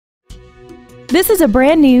This is a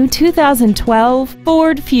brand new 2012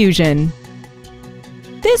 Ford Fusion.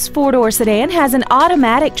 This four-door sedan has an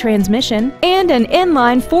automatic transmission and an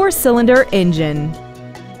inline four-cylinder engine.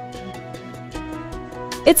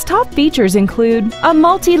 Its top features include a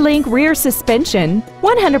multi-link rear suspension,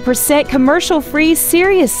 100% commercial-free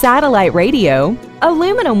Sirius satellite radio,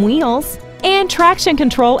 aluminum wheels, and traction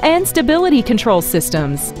control and stability control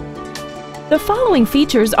systems. The following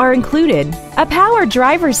features are included: a power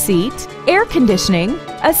driver's seat, air conditioning,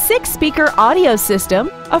 a 6-speaker audio system,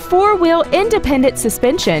 a 4-wheel independent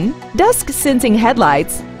suspension, dusk-sensing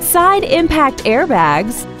headlights, side impact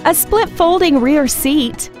airbags, a split folding rear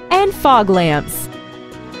seat, and fog lamps.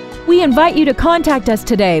 We invite you to contact us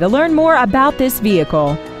today to learn more about this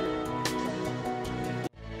vehicle.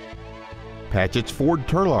 Patchetts Ford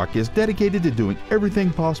Turlock is dedicated to doing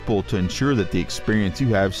everything possible to ensure that the experience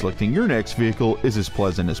you have selecting your next vehicle is as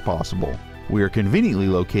pleasant as possible. We are conveniently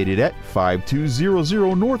located at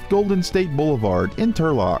 5200 North Golden State Boulevard in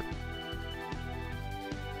Turlock.